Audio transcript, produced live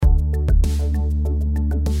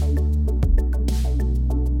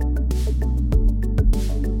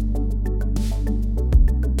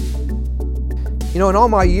You know, in all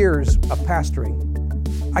my years of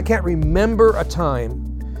pastoring, I can't remember a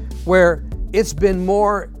time where it's been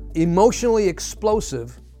more emotionally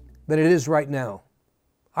explosive than it is right now.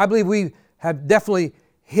 I believe we have definitely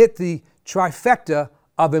hit the trifecta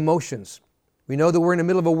of emotions. We know that we're in the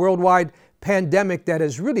middle of a worldwide pandemic that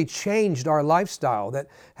has really changed our lifestyle, that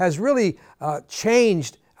has really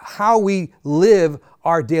changed how we live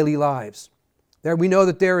our daily lives. We know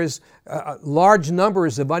that there is large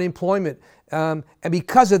numbers of unemployment, and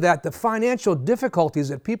because of that, the financial difficulties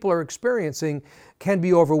that people are experiencing can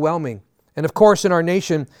be overwhelming. And of course, in our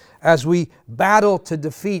nation, as we battle to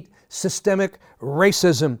defeat systemic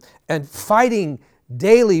racism and fighting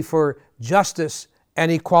daily for justice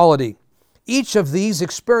and equality, each of these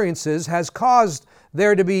experiences has caused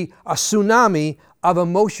there to be a tsunami of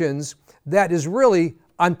emotions that is really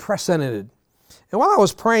unprecedented. And while I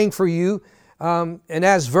was praying for you, and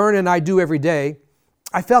as Vern and I do every day,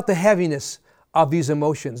 I felt the heaviness of these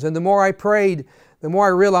emotions. And the more I prayed, the more I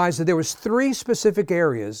realized that there was 3 specific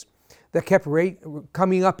areas that kept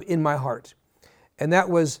coming up in my heart. And that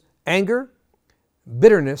was anger,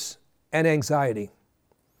 bitterness, and anxiety.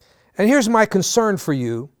 And here's my concern for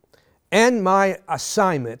you and my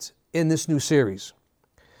assignment in this new series.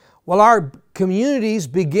 While our communities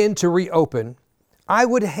begin to reopen, I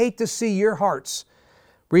would hate to see your hearts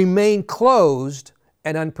remain closed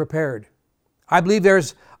and unprepared. I believe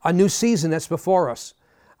there's a new season that's before us.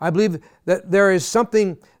 I believe that there is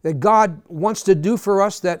something that God wants to do for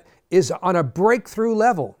us that is on a breakthrough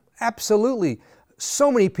level. Absolutely. So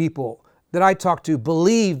many people that I talk to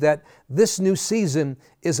believe that this new season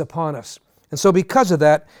is upon us. And so because of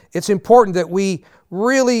that, it's important that we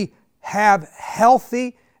really have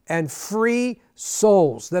healthy and free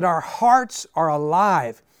souls, that our hearts are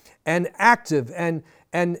alive and active and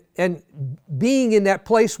being in that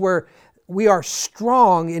place where we are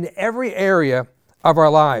strong in every area of our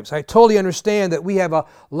lives. I totally understand that we have a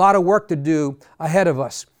lot of work to do ahead of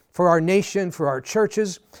us for our nation, for our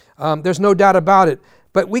churches. There's no doubt about it.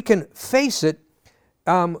 But we can face it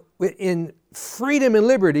in freedom and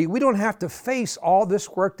liberty. We don't have to face all this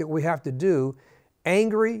work that we have to do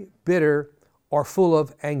angry, bitter, or full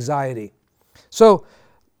of anxiety. So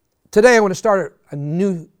today I want to start a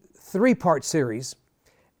new 3-part series.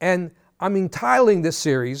 And I'm entitling this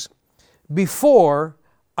series, Before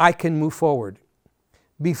I Can Move Forward.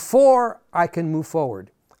 Before I Can Move Forward.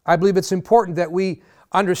 I believe it's important that we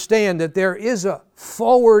understand that there is a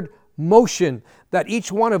forward motion that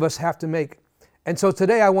each one of us have to make. And so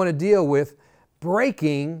today I want to deal with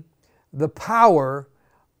breaking the power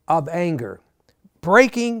of anger.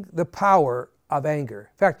 Breaking the power of anger.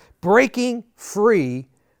 In fact, breaking free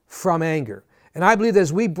from anger. And I believe that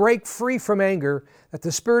as we break free from anger, that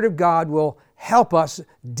the Spirit of God will help us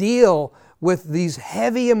deal with these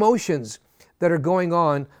heavy emotions that are going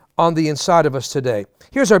on the inside of us today.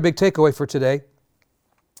 Here's our big takeaway for today.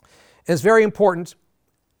 It's very important.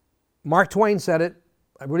 Mark Twain said it.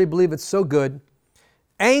 I really believe it's so good.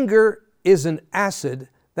 Anger is an acid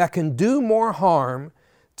that can do more harm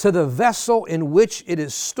to the vessel in which it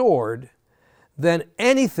is stored than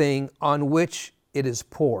anything on which it is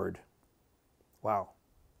poured. Wow.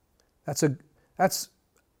 That's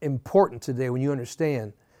important today when you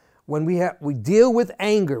understand. When we deal with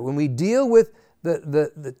anger, when we deal with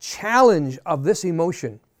the challenge of this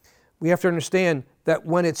emotion, we have to understand that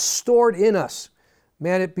when it's stored in us,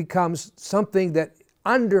 man, it becomes something that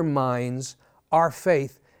undermines our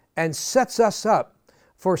faith and sets us up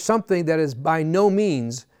for something that is by no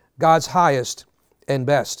means God's highest and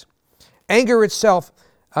best. Anger itself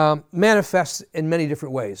manifests in many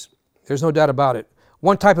different ways. There's no doubt about it.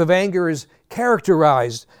 One type of anger is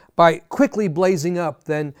characterized by quickly blazing up,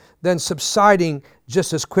 then subsiding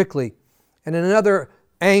just as quickly. And another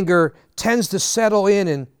anger tends to settle in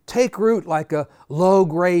and take root like a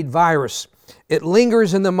low-grade virus. It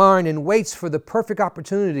lingers in the mind and waits for the perfect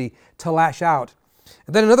opportunity to lash out.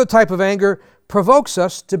 And then another type of anger provokes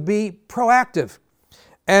us to be proactive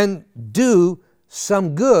and do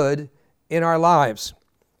some good in our lives.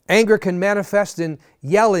 Anger can manifest in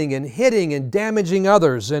yelling and hitting and damaging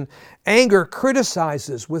others. And anger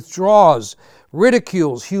criticizes, withdraws,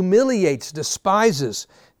 ridicules, humiliates, despises,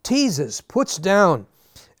 teases, puts down.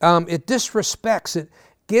 It disrespects. It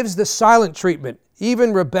gives the silent treatment,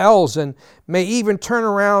 even rebels, and may even turn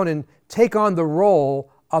around and take on the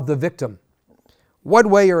role of the victim. One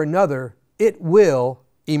way or another, it will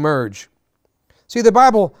emerge. See, the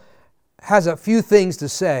Bible has a few things to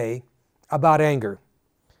say about anger.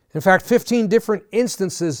 In fact, 15 different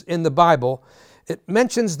instances in the Bible, it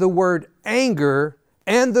mentions the word anger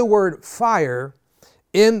and the word fire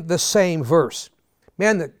in the same verse.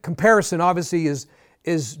 Man, the comparison obviously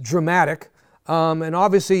is dramatic, and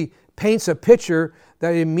obviously paints a picture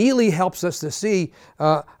that immediately helps us to see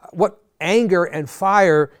what anger and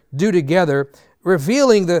fire do together,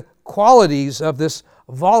 revealing the qualities of this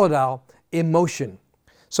volatile emotion.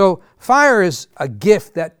 So fire is a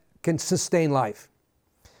gift that can sustain life.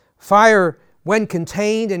 Fire, when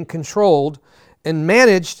contained and controlled and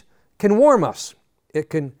managed, can warm us. It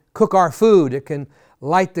can cook our food. It can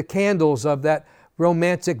light the candles of that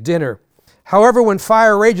romantic dinner. However, when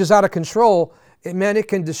fire rages out of control, it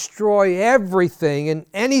can destroy everything and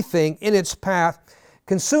anything in its path,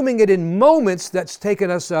 consuming it in moments that's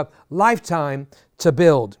taken us a lifetime to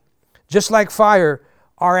build. Just like fire,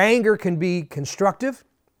 our anger can be constructive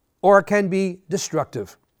or it can be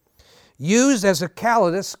destructive. Used as a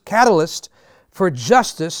catalyst for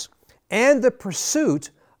justice and the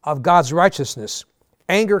pursuit of God's righteousness,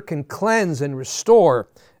 anger can cleanse and restore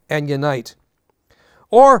and unite.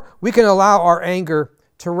 Or we can allow our anger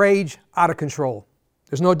to rage out of control.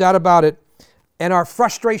 There's no doubt about it. And our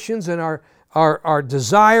frustrations and our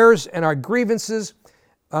desires and our grievances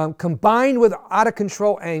combined with out of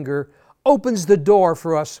control anger opens the door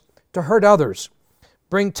for us to hurt others,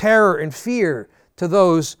 bring terror and fear to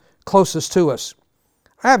those closest to us.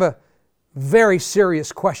 I have a very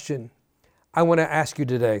serious question I want to ask you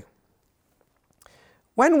today.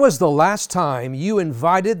 When was the last time you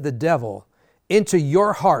invited the devil into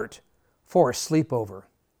your heart for a sleepover?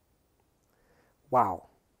 Wow.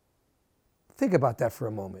 Think about that for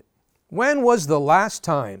a moment. When was the last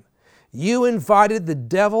time you invited the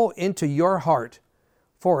devil into your heart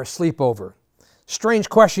for a sleepover? Strange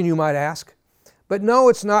question, you might ask. But no,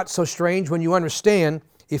 it's not so strange when you understand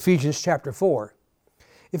Ephesians chapter 4.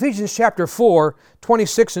 Ephesians chapter 4,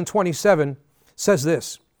 26 and 27 says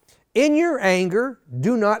this: "In your anger,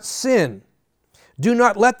 do not sin. Do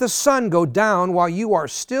not let the sun go down while you are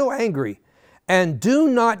still angry, and do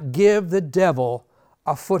not give the devil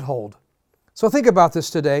a foothold." So think about this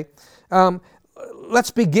today.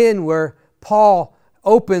 Let's begin where Paul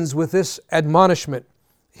opens with this admonishment.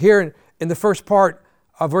 Here in the first part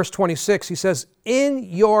of verse 26, he says, "In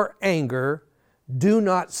your anger, do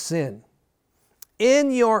not sin."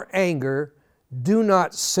 In your anger, do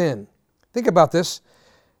not sin. Think about this.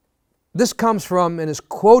 This comes from and is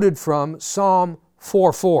quoted from Psalm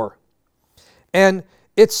 4:4. And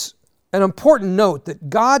it's an important note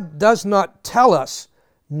that God does not tell us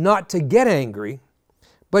not to get angry,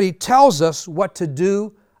 but He tells us what to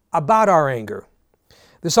do about our anger.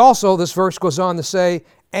 This verse goes on to say,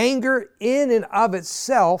 anger in and of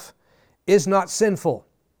itself is not sinful.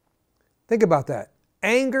 Think about that.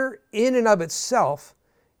 Anger in and of itself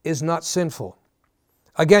is not sinful.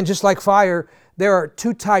 Again, just like fire, there are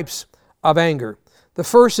two types of anger. The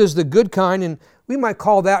first is the good kind, and we might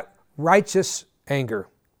call that righteous anger.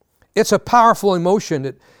 It's a powerful emotion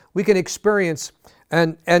that we can experience,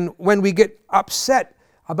 and when we get upset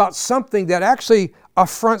about something that actually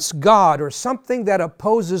affronts God or something that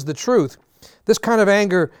opposes the truth, this kind of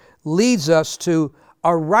anger leads us to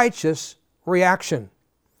a righteous reaction.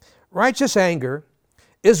 Righteous anger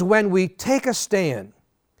is when we take a stand,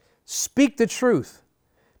 speak the truth,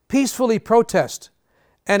 peacefully protest,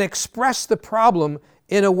 and express the problem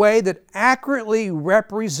in a way that accurately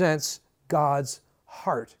represents God's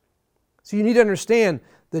heart. So you need to understand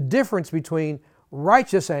the difference between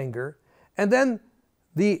righteous anger and then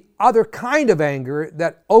the other kind of anger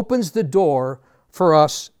that opens the door for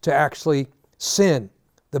us to actually sin.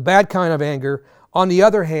 The bad kind of anger, on the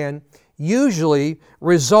other hand, usually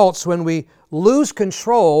results when we lose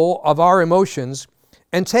control of our emotions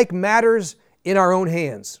and take matters in our own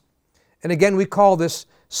hands. And again, we call this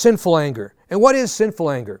sinful anger. And what is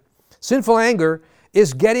sinful anger? Sinful anger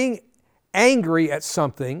is getting angry at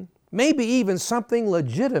something, maybe even something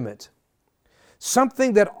legitimate,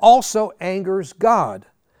 something that also angers God,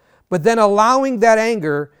 but then allowing that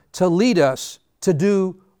anger to lead us to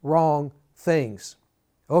do wrong things.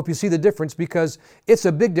 I hope you see the difference, because it's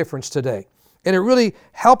a big difference today. And it really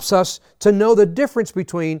helps us to know the difference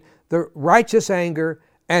between the righteous anger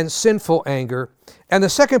and sinful anger. And the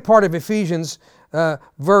second part of Ephesians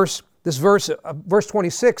verse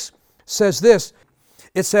 26 says this.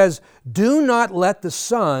 It says, "Do not let the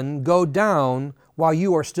sun go down while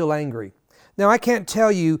you are still angry." Now, I can't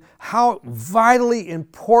tell you how vitally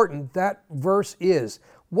important that verse is.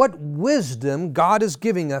 What wisdom God is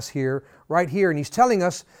giving us here, right here. And He's telling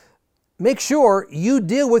us, make sure you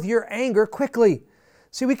deal with your anger quickly.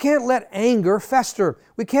 See, we can't let anger fester.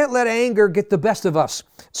 We can't let anger get the best of us.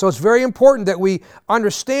 So it's very important that we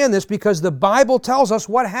understand this, because the Bible tells us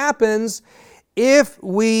what happens if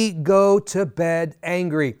we go to bed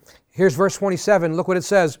angry. Here's verse 27. Look what it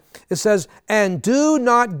says. It says, and do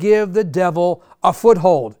not give the devil a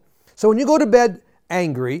foothold. So when you go to bed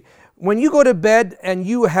angry, when you go to bed and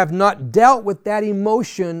you have not dealt with that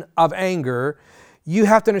emotion of anger, you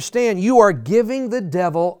have to understand you are giving the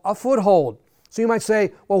devil a foothold. So you might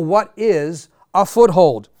say, well, what is a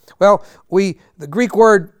foothold? Well, the Greek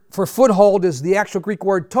word for foothold is the actual Greek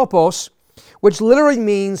word topos, which literally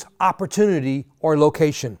means opportunity or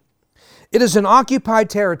location. It is an occupied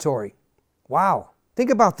territory. Wow. Think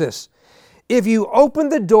about this. If you open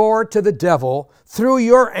the door to the devil through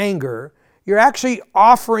your anger, you're actually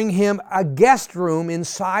offering him a guest room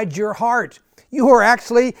inside your heart. You are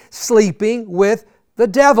actually sleeping with the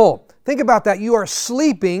devil. Think about that. You are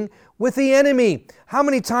sleeping with the enemy. How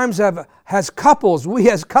many times we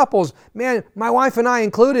as couples, man, my wife and I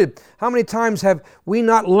included, how many times have we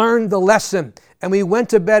not learned the lesson and we went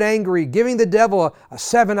to bed angry, giving the devil a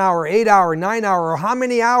 7-hour, 8-hour, 9-hour, or how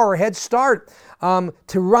many hour head start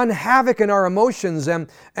to run havoc in our emotions and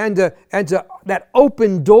to that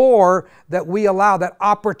open door that we allow, that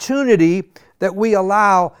opportunity that we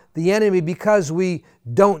allow the enemy because we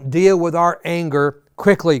don't deal with our anger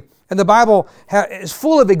quickly. And the Bible is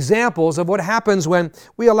full of examples of what happens when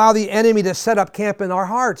we allow the enemy to set up camp in our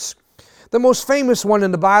hearts. The most famous one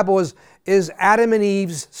in the Bible is Adam and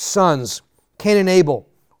Eve's sons, Cain and Abel.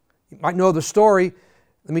 You might know the story.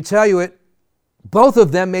 Let me tell you it. Both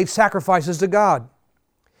of them made sacrifices to God.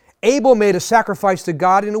 Abel made a sacrifice to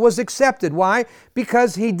God and it was accepted. Why?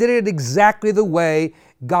 Because he did it exactly the way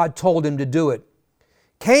God told him to do it.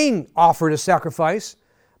 Cain offered a sacrifice,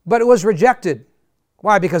 but it was rejected.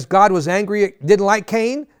 Why? Because God was angry, didn't like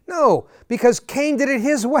Cain? No, because Cain did it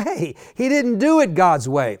his way. He didn't do it God's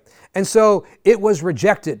way. And so it was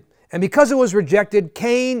rejected. And because it was rejected,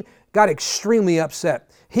 Cain got extremely upset.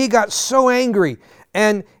 He got so angry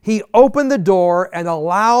and he opened the door and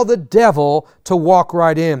allowed the devil to walk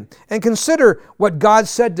right in. And consider what God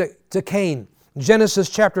said to Cain. Genesis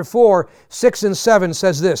chapter 4, 6 and 7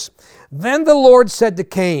 says this, then the Lord said to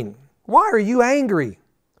Cain, why are you angry?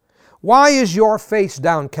 Why is your face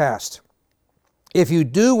downcast? If you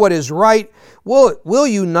do what is right, will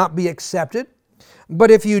you not be accepted? But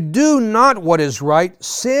if you do not what is right,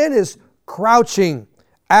 sin is crouching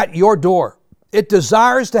at your door. It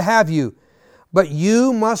desires to have you, but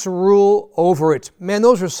you must rule over it. Man,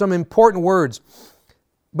 those are some important words.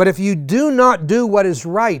 But if you do not do what is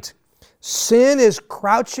right, sin is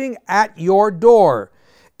crouching at your door.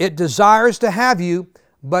 It desires to have you,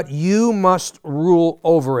 but you must rule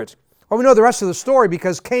over it. Well, we know the rest of the story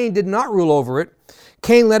because Cain did not rule over it.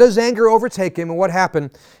 Cain let his anger overtake him, and what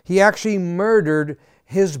happened? He actually murdered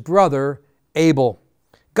his brother Abel.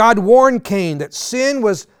 God warned Cain that sin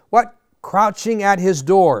was what? Crouching at his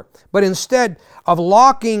door. But instead of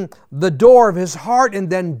locking the door of his heart and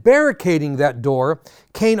then barricading that door,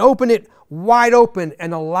 Cain opened it wide open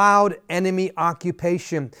and allowed enemy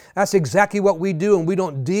occupation. That's exactly what we do, and we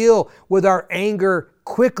don't deal with our anger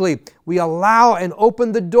quickly. We allow and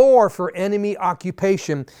open the door for enemy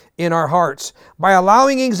occupation in our hearts. By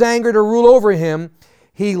allowing his anger to rule over him,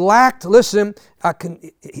 he lacked,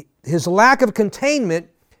 his lack of containment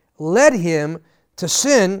led him to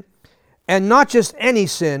sin, and not just any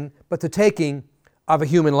sin, but the taking of a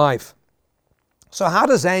human life. So how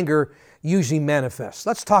does anger usually manifest?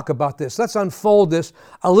 Let's talk about this. Let's unfold this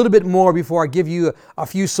a little bit more before I give you a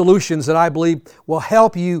few solutions that I believe will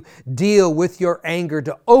help you deal with your anger,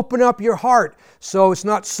 to open up your heart so it's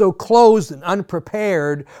not so closed and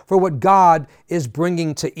unprepared for what God is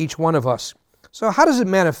bringing to each one of us. So how does it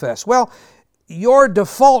manifest? Well, your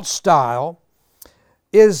default style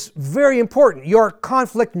is very important, your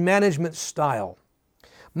conflict management style.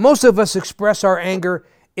 Most of us express our anger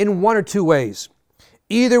in one or two ways,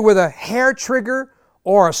 either with a hair trigger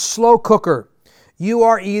or a slow cooker. You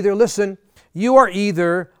are either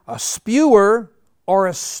a spewer or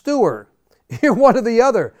a stewer. You're one or the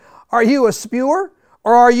other. Are you a spewer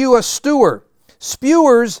or are you a stewer?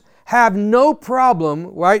 Spewers have no problem,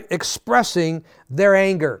 right, expressing their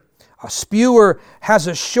anger. A spewer has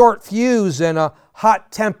a short fuse and a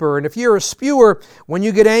hot temper. And if you're a spewer, when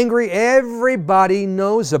you get angry, everybody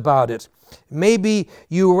knows about it. Maybe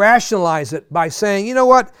you rationalize it by saying, you know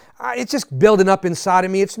what, it's just building up inside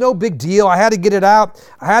of me. It's no big deal. I had to get it out.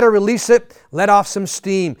 I had to release it, let off some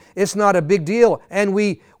steam. It's not a big deal. And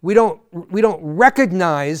we don't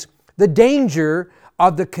recognize the danger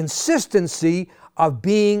of the consistency of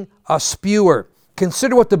being a spewer.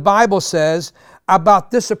 Consider what the Bible says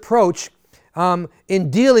about this approach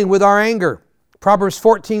in dealing with our anger. Proverbs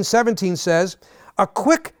 14:17 says, a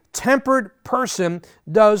quick-tempered person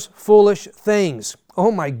does foolish things.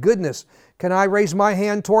 Oh my goodness. Can I raise my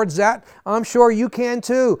hand towards that? I'm sure you can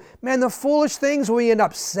too. Man, the foolish things we end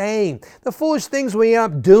up saying, the foolish things we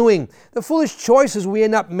end up doing, the foolish choices we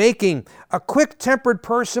end up making. A quick-tempered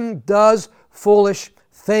person does foolish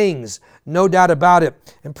things, no doubt about it.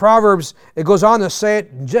 In Proverbs, it goes on to say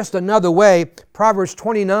it just another way. Proverbs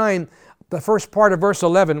 29, the first part of verse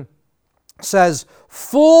 11, says,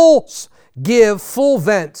 fools give full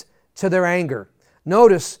vent to their anger.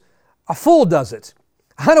 Notice, a fool does it.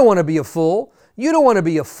 I don't want to be a fool. You don't want to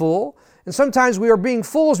be a fool. And sometimes we are being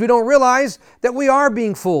fools. We don't realize that we are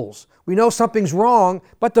being fools. We know something's wrong,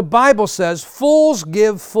 but the Bible says fools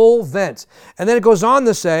give full vent. And then it goes on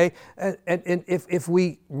to say, and if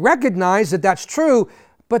we recognize that that's true,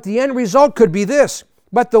 but the end result could be this,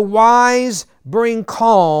 but the wise bring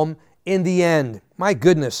calm in the end. My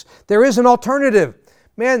goodness, there is an alternative.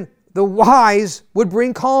 Man, the wise would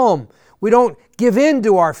bring calm. We don't give in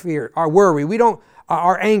to our fear, our worry.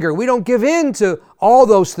 Our anger. We don't give in to all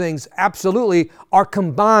those things. Absolutely are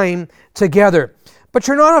combined together. But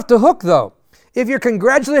you're not off the hook though. If you're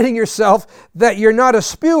congratulating yourself that you're not a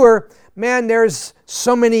spewer, man, there's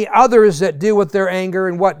so many others that deal with their anger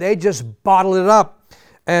and what? They just bottle it up.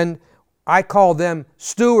 And I call them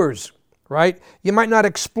stewers, right? You might not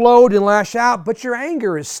explode and lash out, but your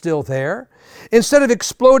anger is still there. Instead of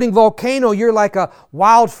exploding volcano, you're like a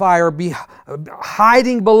wildfire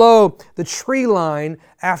hiding below the tree line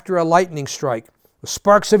after a lightning strike. The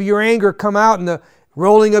sparks of your anger come out in the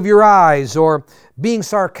rolling of your eyes or being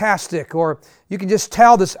sarcastic, or you can just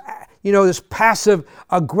tell this, this passive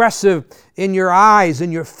aggressive in your eyes,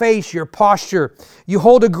 in your face, your posture. You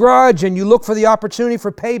hold a grudge and you look for the opportunity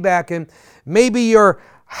for payback, and maybe you're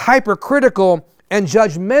hypercritical and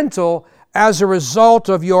judgmental as a result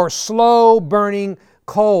of your slow burning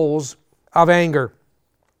coals of anger.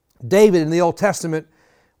 David in the Old Testament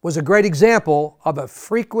was a great example of a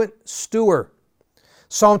frequent stewer.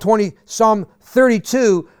 Psalm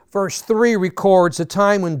 32 verse 3 records a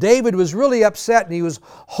time when David was really upset and he was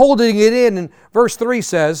holding it in. And verse 3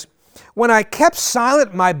 says, when I kept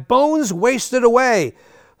silent, my bones wasted away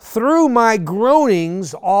through my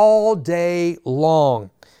groanings all day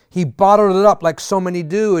long. He bottled it up like so many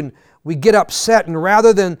do, and we get upset, and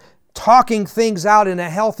rather than talking things out in a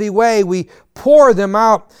healthy way, we pour them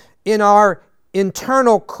out in our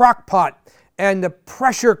internal crock pot, and the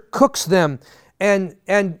pressure cooks them, and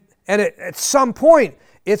at some point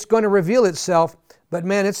it's going to reveal itself. But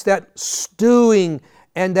man, it's that stewing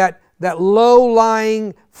and that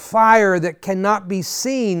low-lying fire that cannot be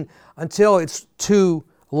seen until it's too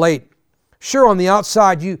late. Sure, on the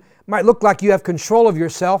outside you might look like you have control of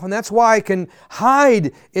yourself, and that's why I can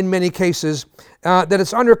hide in many cases that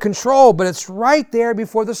it's under control, but it's right there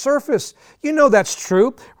before the surface. You know that's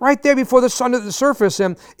true, right there before the sun at the surface,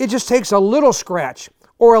 and it just takes a little scratch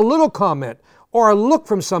or a little comment or a look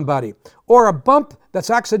from somebody or a bump that's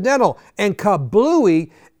accidental, and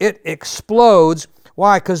kablooey, it explodes.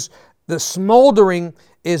 Why? Because the smoldering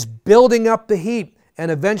is building up the heat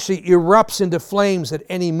and eventually erupts into flames at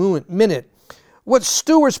any minute. What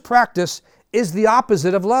stewards practice is the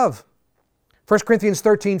opposite of love. 1 Corinthians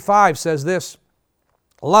 13:5 says this,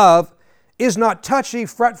 love is not touchy,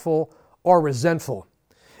 fretful, or resentful.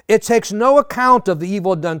 It takes no account of the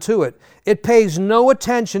evil done to it. It pays no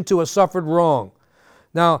attention to a suffered wrong.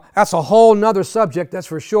 Now, that's a whole nother subject, that's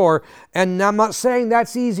for sure, and I'm not saying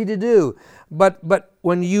that's easy to do, but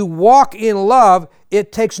when you walk in love,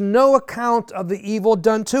 it takes no account of the evil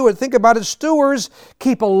done to it. Think about it. Stewards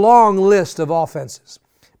keep a long list of offenses.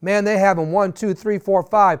 Man, they have them 1, 2, 3, 4,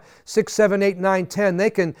 5, 6, 7, 8, 9, 10. They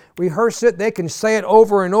can rehearse it. They can say it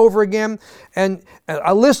over and over again. And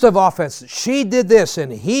a list of offenses. She did this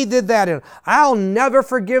and he did that, and I'll never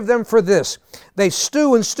forgive them for this. They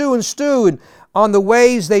stew and stew and stew on the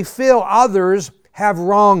ways they feel others have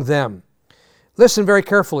wronged them. Listen very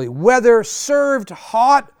carefully. Whether served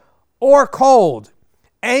hot or cold,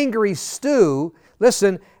 angry stew,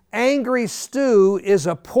 listen, angry stew is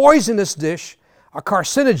a poisonous dish, a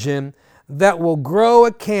carcinogen that will grow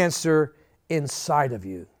a cancer inside of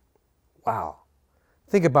you. Wow.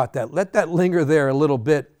 Think about that. Let that linger there a little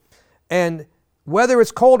bit. And whether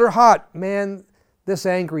it's cold or hot, man, this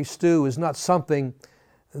angry stew is not something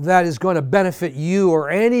that is going to benefit you or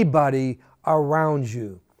anybody around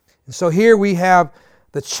you. And so here we have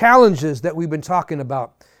the challenges that we've been talking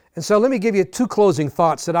about. And so let me give you 2 closing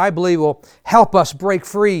thoughts that I believe will help us break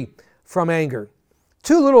free from anger.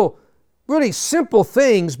 2 little, really simple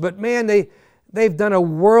things, but man, they've done a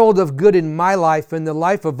world of good in my life and the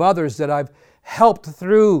life of others that I've helped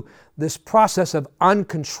through this process of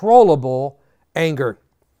uncontrollable anger.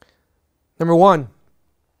 Number 1,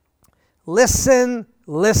 listen,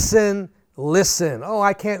 listen, listen. Oh,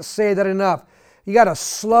 I can't say that enough. You got to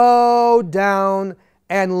slow down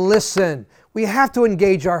and listen. We have to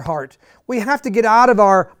engage our heart. We have to get out of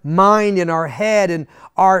our mind and our head and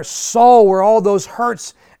our soul where all those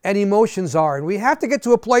hurts and emotions are. And we have to get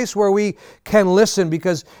to a place where we can listen,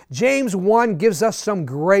 because James 1 gives us some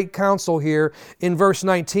great counsel here in verse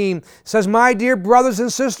 19. It says, "My dear brothers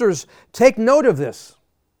and sisters, take note of this."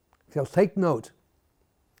 So take note.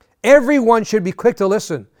 Everyone should be quick to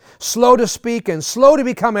listen, slow to speak, and slow to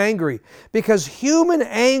become angry, because human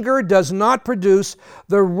anger does not produce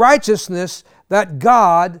the righteousness that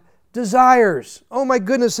God desires. Oh my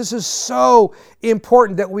goodness, this is so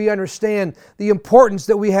important that we understand the importance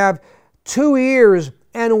that we have 2 ears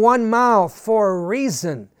and 1 mouth for a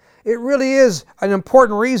reason. It really is an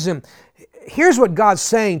important reason. Here's what God's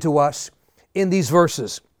saying to us in these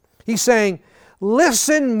verses. He's saying,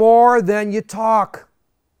 listen more than you talk,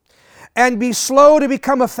 and be slow to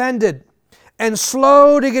become offended, and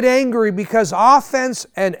slow to get angry, because offense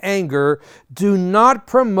and anger do not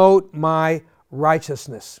promote my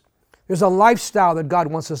righteousness. There's a lifestyle that God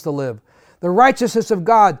wants us to live. The righteousness of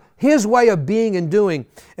God, His way of being and doing.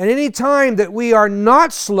 And any time that we are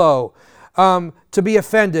not slow to be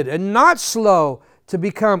offended and not slow to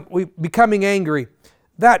becoming angry,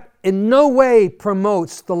 that in no way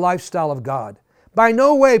promotes the lifestyle of God. By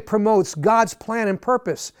no way promotes God's plan and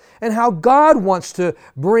purpose and how God wants to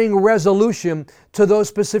bring resolution to those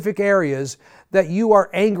specific areas that you are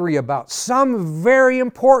angry about. Some very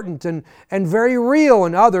important and very real,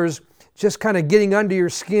 and others just kind of getting under your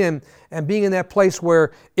skin and being in that place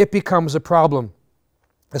where it becomes a problem.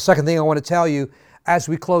 The second thing I want to tell you as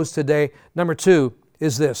we close today, number 2,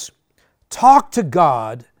 is this. Talk to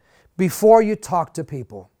God before you talk to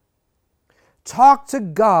people. Talk to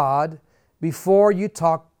God before you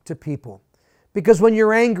talk to people. Because when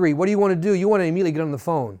you're angry, what do you want to do? You want to immediately get on the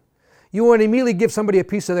phone. You want to immediately give somebody a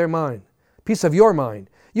piece of their mind, a piece of your mind.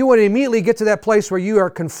 You want to immediately get to that place where you are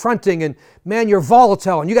confronting and, man, you're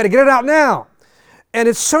volatile and you got to get it out now. And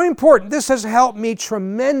it's so important. This has helped me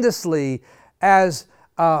tremendously as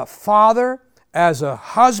a father, as a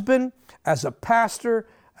husband, as a pastor,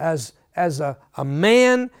 as a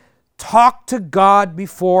man. Talk to God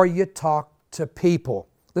before you talk to people.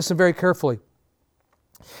 Listen very carefully.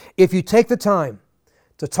 If you take the time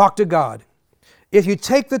to talk to God, if you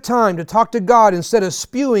take the time to talk to God instead of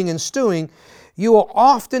spewing and stewing, you will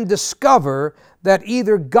often discover that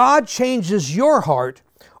either God changes your heart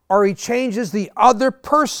or He changes the other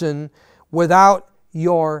person without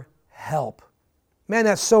your help. Man,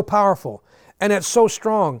 that's so powerful and that's so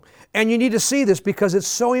strong. And you need to see this because it's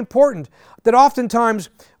so important that oftentimes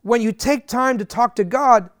when you take time to talk to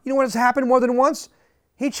God, you know what has happened more than once?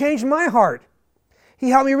 He changed my heart. He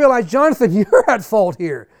helped me realize, Jonathan, you're at fault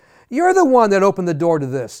here. You're the one that opened the door to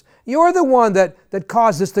this. You're the one that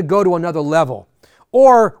caused this to go to another level.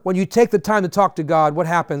 Or when you take the time to talk to God, what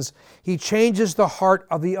happens? He changes the heart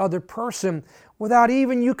of the other person without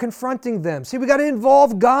even you confronting them. See, we've got to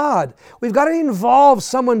involve God. We've got to involve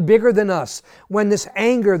someone bigger than us. When this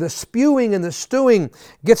anger, the spewing and the stewing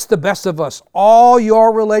gets the best of us, all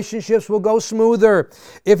your relationships will go smoother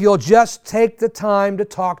if you'll just take the time to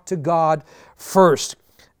talk to God first.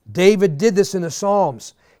 David did this in the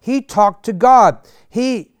Psalms. He talked to God.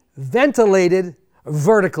 He ventilated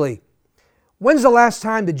vertically. When's the last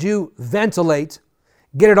time did you ventilate,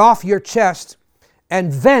 get it off your chest,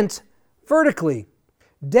 and vent vertically?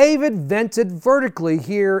 David vented vertically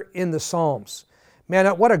here in the Psalms. Man,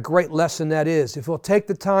 what a great lesson that is. If we'll take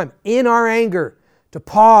the time in our anger to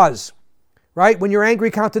pause, right? When you're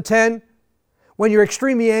angry, count to 10. When you're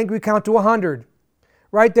extremely angry, count to 100.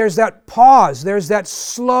 Right? There's that pause. There's that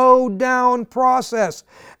slow down process.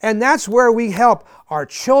 And that's where we help our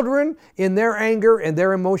children in their anger and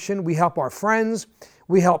their emotion. We help our friends.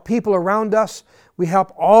 We help people around us. We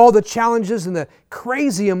help all the challenges and the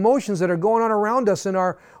crazy emotions that are going on around us in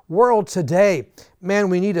our world today. Man,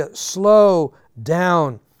 we need to slow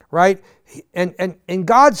down, right? And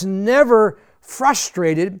God's never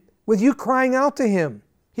frustrated with you crying out to Him.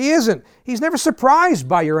 He isn't. He's never surprised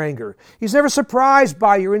by your anger. He's never surprised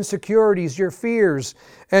by your insecurities, your fears,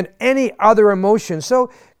 and any other emotion. So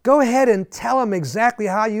go ahead and tell Him exactly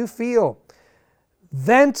how you feel.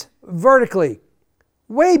 Vent vertically,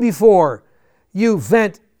 way before you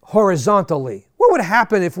vent horizontally. What would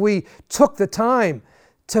happen if we took the time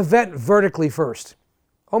to vent vertically first?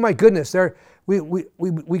 Oh my goodness,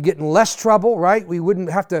 we get in less trouble, right? We wouldn't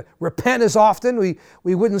have to repent as often.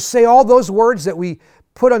 We wouldn't say all those words that we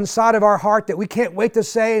put inside of our heart that we can't wait to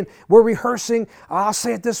say, and we're rehearsing, I'll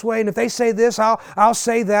say it this way, and if they say this, I'll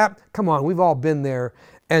say that. Come on, we've all been there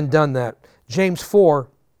and done that. James 4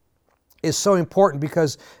 is so important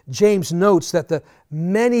because James notes that the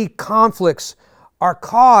many conflicts are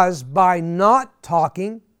caused by not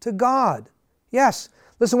talking to God. Yes,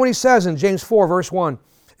 listen what he says in James 4, verse 1.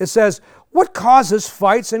 It says, "What causes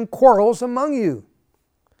fights and quarrels among you?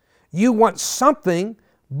 You want something,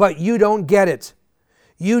 but you don't get it.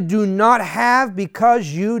 You do not have because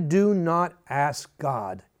you do not ask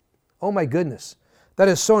God." Oh my goodness, that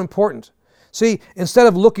is so important. See, instead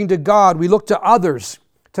of looking to God, we look to others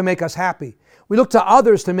to make us happy. We look to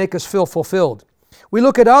others to make us feel fulfilled. We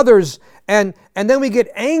look at others and then we get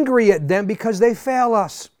angry at them because they fail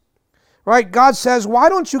us. Right? God says, "Why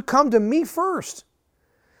don't you come to me first?"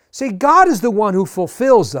 See, God is the one who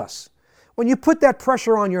fulfills us. When you put that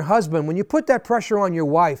pressure on your husband, when you put that pressure on your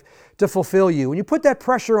wife to fulfill you, when you put that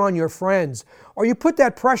pressure on your friends, or you put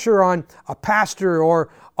that pressure on a pastor or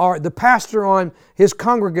the pastor on his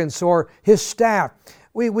congregants or his staff,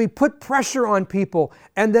 we put pressure on people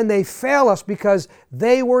and then they fail us because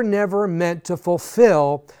they were never meant to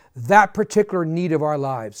fulfill that particular need of our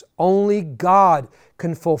lives. Only God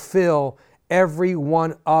can fulfill every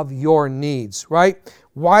one of your needs, right?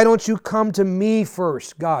 Why don't you come to me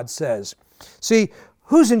first, God says. See,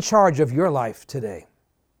 who's in charge of your life today?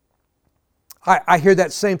 I hear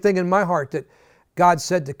that same thing in my heart that God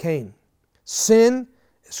said to Cain. Sin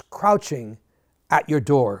is crouching at your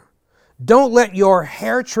door. Don't let your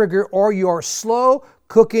hair trigger or your slow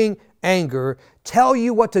cooking anger tell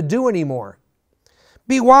you what to do anymore.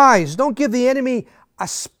 Be wise. Don't give the enemy a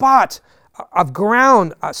spot of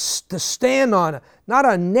ground to stand on, not a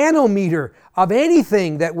nanometer of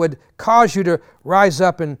anything that would cause you to rise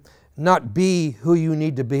up and not be who you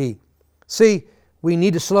need to be. See, we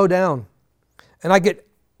need to slow down. And I get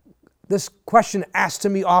this question asked to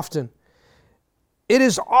me often. Is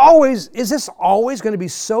this always going to be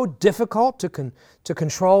so difficult to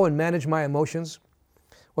control and manage my emotions?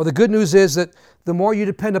 Well, the good news is that the more you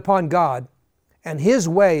depend upon God and His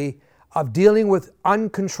way of dealing with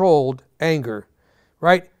uncontrolled anger,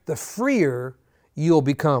 right, the freer you'll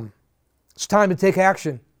become. It's time to take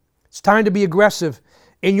action. It's time to be aggressive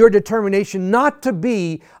in your determination not to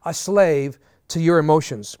be a slave to your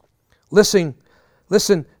emotions. Listen,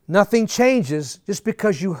 nothing changes just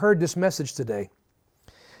because you heard this message today.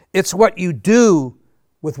 It's what you do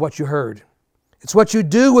with what you heard. It's what you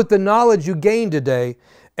do with the knowledge you gained today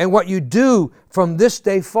and what you do from this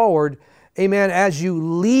day forward, amen, as you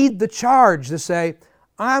lead the charge to say,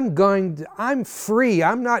 I'm free.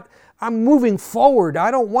 I'm moving forward.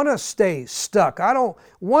 I don't want to stay stuck. I don't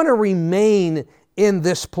want to remain in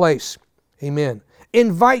this place. Amen.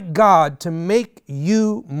 Invite God to make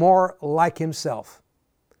you more like Himself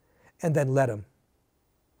and then let Him.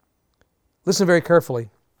 Listen very carefully.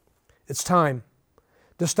 It's time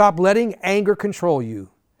to stop letting anger control you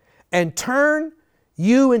and turn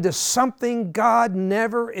you into something God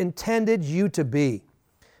never intended you to be.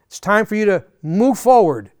 It's time for you to move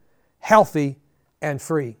forward, healthy and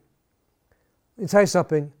free. Let me tell you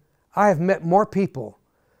something. I have met more people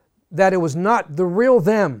that it was not the real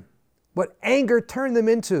them, what anger turned them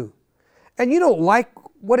into. And you don't like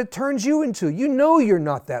what it turns you into. You know you're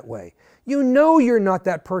not that way. You know you're not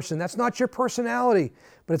that person. That's not your personality.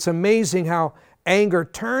 But it's amazing how anger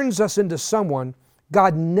turns us into someone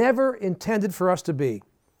God never intended for us to be.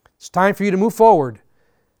 It's time for you to move forward,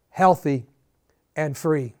 healthy and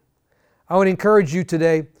free. I want to encourage you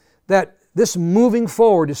today that this moving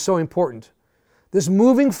forward is so important. This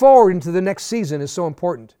moving forward into the next season is so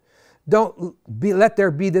important. Let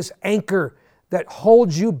there be this anchor that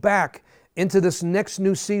holds you back into this next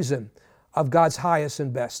new season of God's highest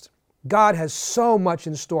and best. God has so much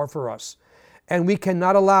in store for us, and we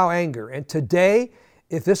cannot allow anger. And today,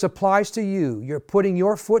 if this applies to you, you're putting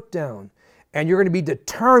your foot down, and you're going to be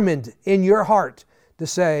determined in your heart to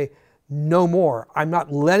say, no more. I'm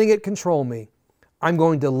not letting it control me. I'm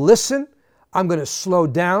going to listen, I'm going to slow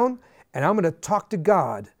down, and I'm going to talk to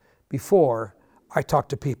God before I talk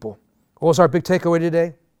to people. What was our big takeaway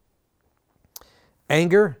today?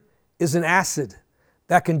 Anger is an acid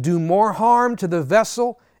that can do more harm to the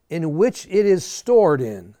vessel in which it is stored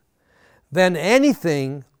in than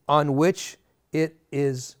anything on which it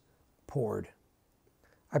is poured.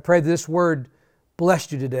 I pray this word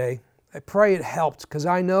blessed you today. I pray it helped, because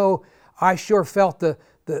I know I sure felt the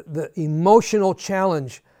emotional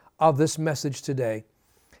challenge of this message today.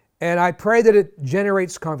 And I pray that it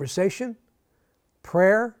generates conversation,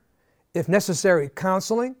 prayer, if necessary,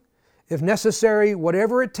 counseling, if necessary,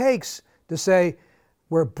 whatever it takes to say,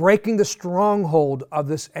 we're breaking the stronghold of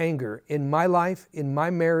this anger in my life, in my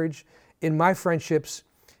marriage, in my friendships,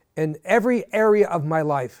 in every area of my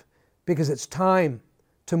life, because it's time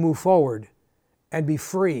to move forward and be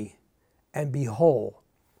free and be whole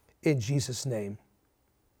in Jesus' name.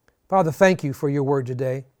 Father, thank you for your word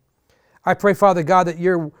today. I pray, Father God, that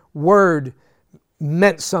your word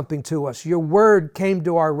meant something to us. Your word came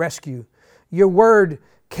to our rescue. Your word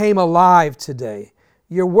came alive today.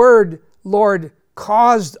 Your word, Lord,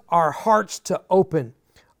 caused our hearts to open,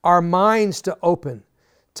 our minds to open,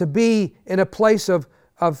 to be in a place of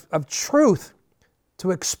truth,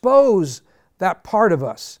 to expose that part of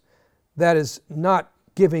us that is not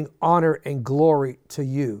giving honor and glory to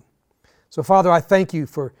you. So, Father, I thank you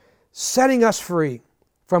for setting us free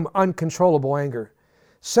from uncontrollable anger,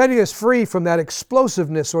 setting us free from that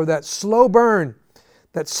explosiveness or that slow burn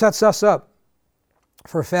that sets us up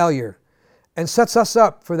for failure and sets us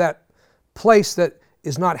up for that place that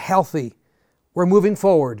is not healthy. We're moving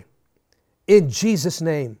forward. In Jesus'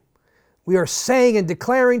 name, we are saying and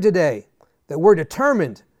declaring today that we're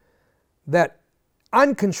determined that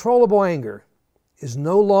uncontrollable anger is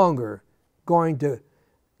no longer going to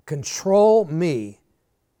control me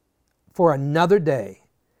for another day.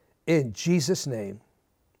 In Jesus' name,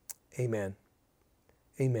 amen.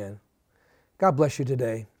 Amen. God bless you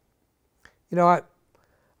today. You know,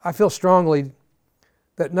 I feel strongly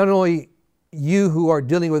that not only you who are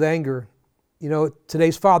dealing with anger, you know,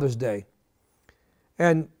 today's Father's Day,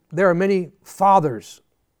 and there are many fathers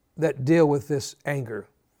that deal with this anger,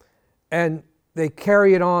 and they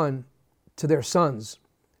carry it on to their sons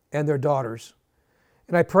and their daughters.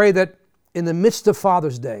 And I pray that in the midst of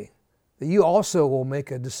Father's Day, that you also will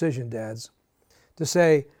make a decision, dads, to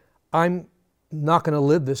say, I'm not going to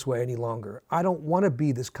live this way any longer. I don't want to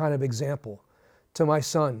be this kind of example to my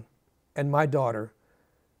son and my daughter,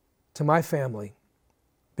 to my family,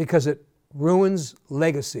 because it ruins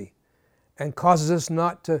legacy and causes us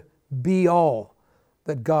not to be all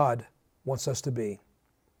that God wants us to be.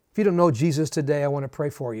 If you don't know Jesus today, I want to pray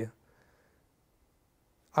for you.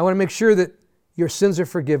 I want to make sure that your sins are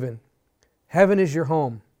forgiven. Heaven is your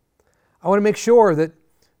home. I want to make sure that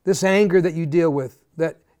this anger that you deal with,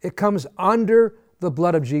 that it comes under the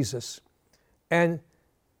blood of Jesus, and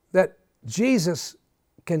that Jesus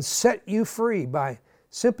can set you free by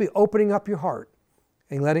simply opening up your heart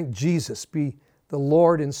and letting Jesus be the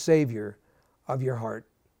Lord and Savior of your heart.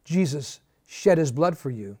 Jesus shed his blood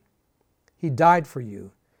for you. He died for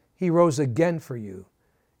you. He rose again for you.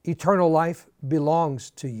 Eternal life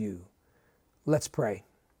belongs to you. Let's pray.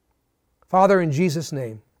 Father, in Jesus'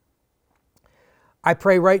 name, I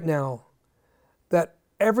pray right now that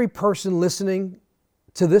every person listening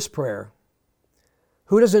to this prayer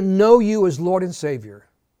who doesn't know you as Lord and Savior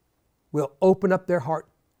will open up their heart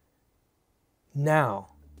now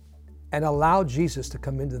and allow Jesus to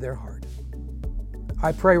come into their heart.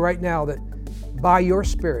 I pray right now that by your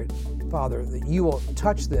Spirit, Father, that you will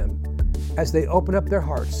touch them as they open up their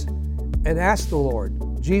hearts and ask the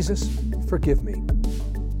Lord, Jesus, forgive me.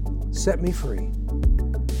 Set me free.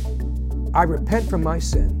 I repent from my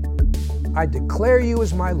sin. I declare you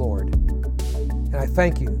as my Lord. And I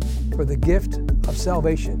thank you for the gift of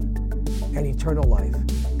salvation and eternal life.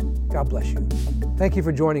 God bless you. Thank you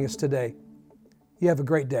for joining us today. You have a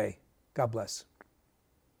great day. God bless.